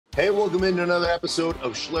Hey, welcome into another episode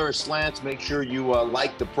of Schlereth Slants. Make sure you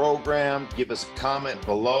like the program, give us a comment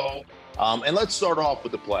below. And let's start off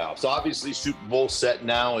with the playoffs. Obviously, Super Bowl set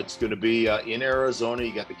now. It's going to be in Arizona.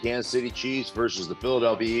 You got the Kansas City Chiefs versus the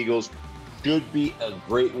Philadelphia Eagles. Should be a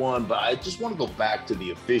great one. But I just want to go back to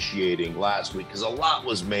the officiating last week because a lot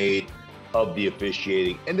was made of the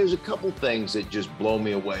officiating. And there's a couple things that just blow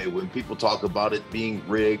me away when people talk about it being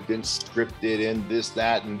rigged and scripted and this,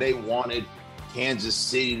 that, and they wanted Kansas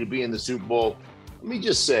City to be in the Super Bowl. Let me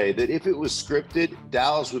just say that if it was scripted,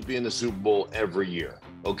 Dallas would be in the Super Bowl every year,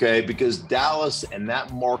 okay? Because Dallas and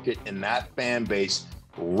that market and that fan base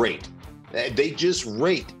rate. They just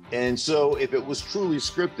rate. And so if it was truly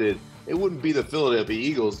scripted, it wouldn't be the Philadelphia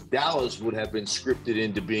Eagles. Dallas would have been scripted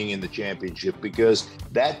into being in the championship because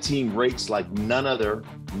that team rates like none other,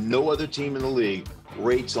 no other team in the league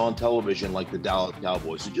rates on television like the Dallas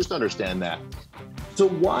Cowboys. So just understand that. So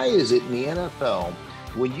why is it in the NFL,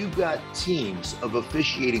 when you've got teams of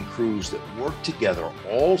officiating crews that work together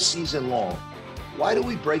all season long, why do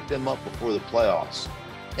we break them up before the playoffs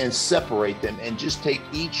and separate them and just take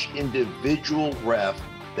each individual ref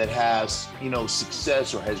that has,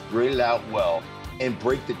 success or has graded out well and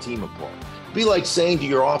break the team apart? It'd be like saying to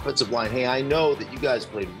your offensive line, hey, I know that you guys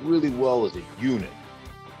played really well as a unit,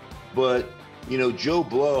 but Joe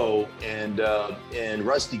Blow and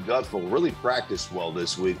Rusty Gutfeld really practiced well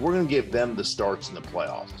this week. We're going to give them the starts in the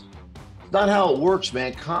playoffs. It's not how it works,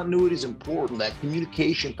 man. Continuity is important. That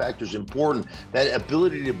communication factor is important. That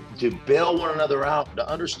ability to bail one another out, to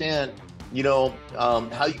understand,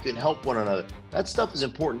 how you can help one another. That stuff is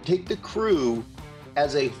important. Take the crew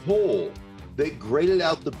as a whole that graded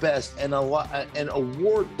out the best and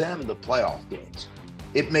award them the playoff games.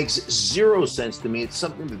 It makes zero sense to me. It's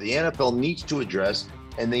something that the NFL needs to address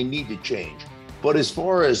and they need to change. But as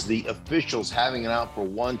far as the officials having it out for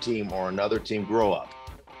one team or another team, grow up.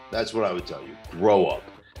 That's what I would tell you. Grow up.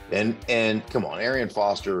 And come on, Arian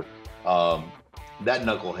Foster, that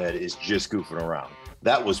knucklehead is just goofing around.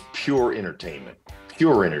 That was pure entertainment.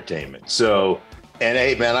 Pure entertainment. So, and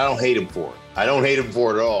hey, man, I don't hate him for it. I don't hate him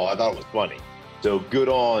for it at all. I thought it was funny. So good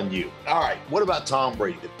on you. All right, what about Tom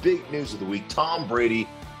Brady? The big news of the week, Tom Brady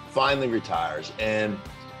finally retires. And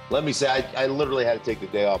let me say, I literally had to take the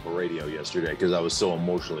day off of radio yesterday because I was so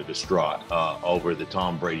emotionally distraught over the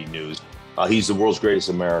Tom Brady news. He's the world's greatest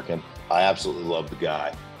American. I absolutely love the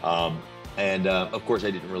guy. Of course, I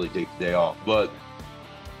didn't really take the day off. But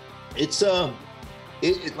it's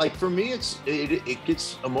like for me, it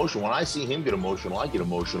gets emotional. When I see him get emotional, I get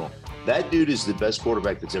emotional. That dude is the best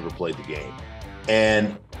quarterback that's ever played the game.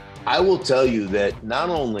 And I will tell you that not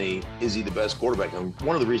only is he the best quarterback, and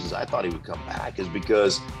one of the reasons I thought he would come back is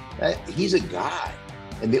because he's a guy.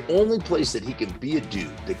 And the only place that he can be a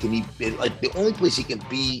dude, the only place he can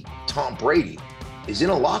be Tom Brady is in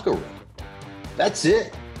a locker room. That's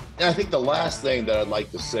it. And I think the last thing that I'd like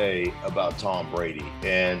to say about Tom Brady,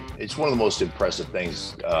 and it's one of the most impressive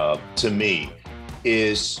things to me,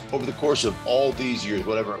 is over the course of all these years,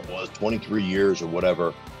 whatever it was, 23 years or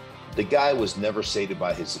whatever, the guy was never sated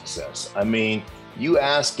by his success. I mean, you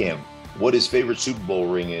ask him what his favorite Super Bowl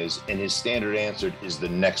ring is, and his standard answer is the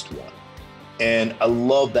next one. And I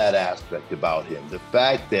love that aspect about him. The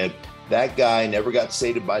fact that that guy never got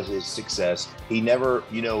sated by his success. He never,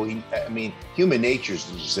 human nature is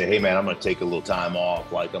to just say, hey, man, I'm going to take a little time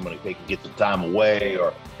off. Like, I'm going to get some time away.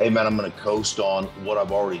 Or, hey, man, I'm going to coast on what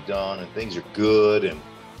I've already done and things are good. And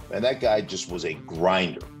that guy just was a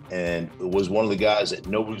grinder. And it was one of the guys that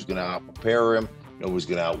nobody's going to out-prepare him. Nobody's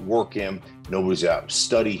going to outwork him. Nobody's going to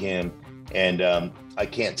out-study him. And I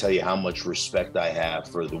can't tell you how much respect I have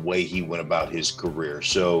for the way he went about his career.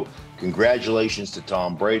 So congratulations to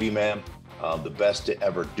Tom Brady, man. The best to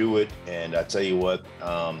ever do it. And I tell you what,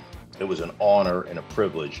 it was an honor and a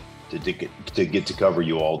privilege to get to cover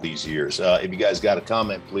you all these years. If you guys got a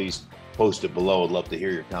comment, please post it below. I'd love to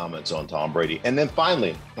hear your comments on Tom Brady. And then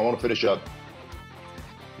finally, I want to finish up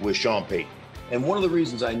with Sean Payton. And one of the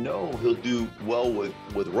reasons I know he'll do well with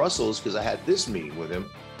Russell is because I had this meeting with him.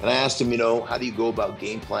 And I asked him, how do you go about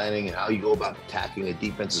game planning and how you go about attacking a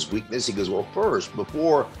defense's weakness? He goes, well, first,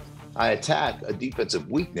 before I attack a defensive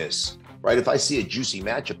weakness, right, if I see a juicy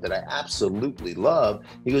matchup that I absolutely love,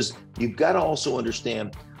 he goes, you've got to also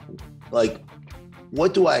understand, like,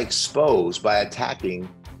 what do I expose by attacking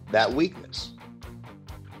that weakness?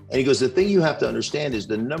 And he goes, the thing you have to understand is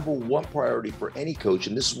the number one priority for any coach,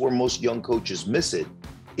 and this is where most young coaches miss it,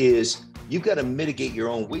 is you've got to mitigate your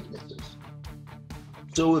own weaknesses.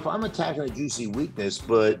 So if I'm attacking a juicy weakness,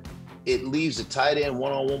 but it leaves a tight end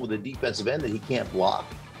one-on-one with a defensive end that he can't block,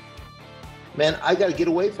 man, I got to get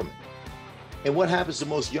away from it. And what happens to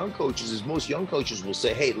most young coaches is most young coaches will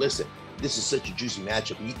say, hey, listen, this is such a juicy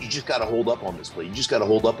matchup. You just got to hold up on this play. You just got to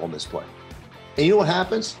hold up on this play. And you know what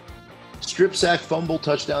happens? Strip sack, fumble,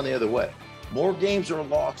 touchdown the other way. More games are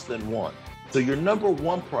lost than won. So your number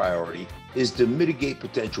one priority is to mitigate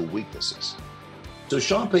potential weaknesses. So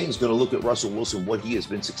Sean Payton's going to look at Russell Wilson, what he has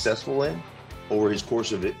been successful in over his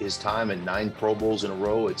course of his time at 9 Pro Bowls in a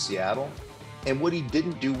row at Seattle, and what he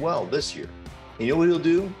didn't do well this year. And you know what he'll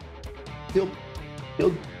do?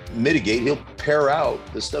 He'll mitigate, he'll pare out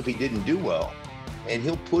the stuff he didn't do well, and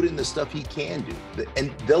he'll put in the stuff he can do.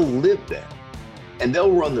 And they'll live that. And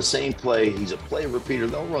they'll run the same play. He's a play repeater.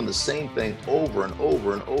 They'll run the same thing over and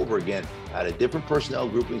over and over again out of different personnel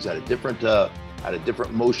groupings, out of different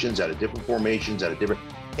motions, out of different formations, out of different,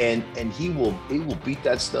 and he will beat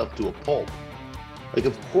that stuff to a pulp. Like,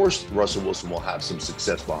 of course, Russell Wilson will have some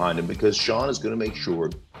success behind him because Sean is going to make sure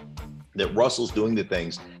that Russell's doing the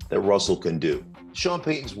things that Russell can do. Sean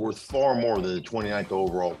Payton's worth far more than the 29th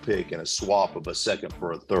overall pick and a swap of a second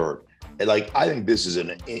for a third. And like, I think this is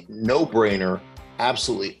a no-brainer,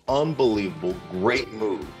 absolutely unbelievable, great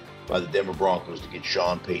move by the Denver Broncos to get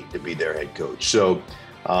Sean Payton to be their head coach. So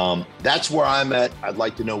that's where I'm at. I'd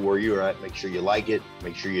like to know where you're at. Make sure you like it.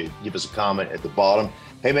 Make sure you give us a comment at the bottom.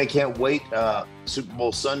 Hey, man, can't wait. Super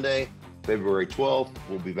Bowl Sunday, February 12th.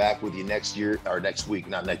 We'll be back with you next year, or next week,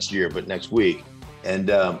 not next year, but next week. And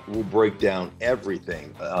we'll break down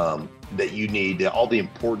everything that you need, all the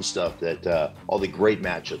important stuff, that all the great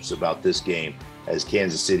matchups about this game as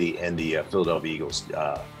Kansas City and the Philadelphia Eagles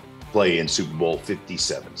play in Super Bowl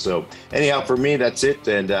 57. So anyhow, for me, that's it.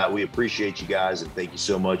 And we appreciate you guys, and thank you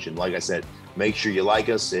so much. And like I said, make sure you like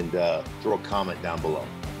us and throw a comment down below.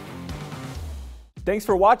 Thanks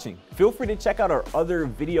for watching. Feel free to check out our other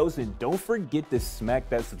videos, and don't forget to smack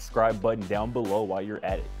that subscribe button down below while you're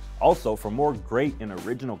at it. Also, for more great and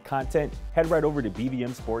original content, head right over to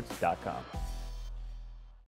bvmsports.com.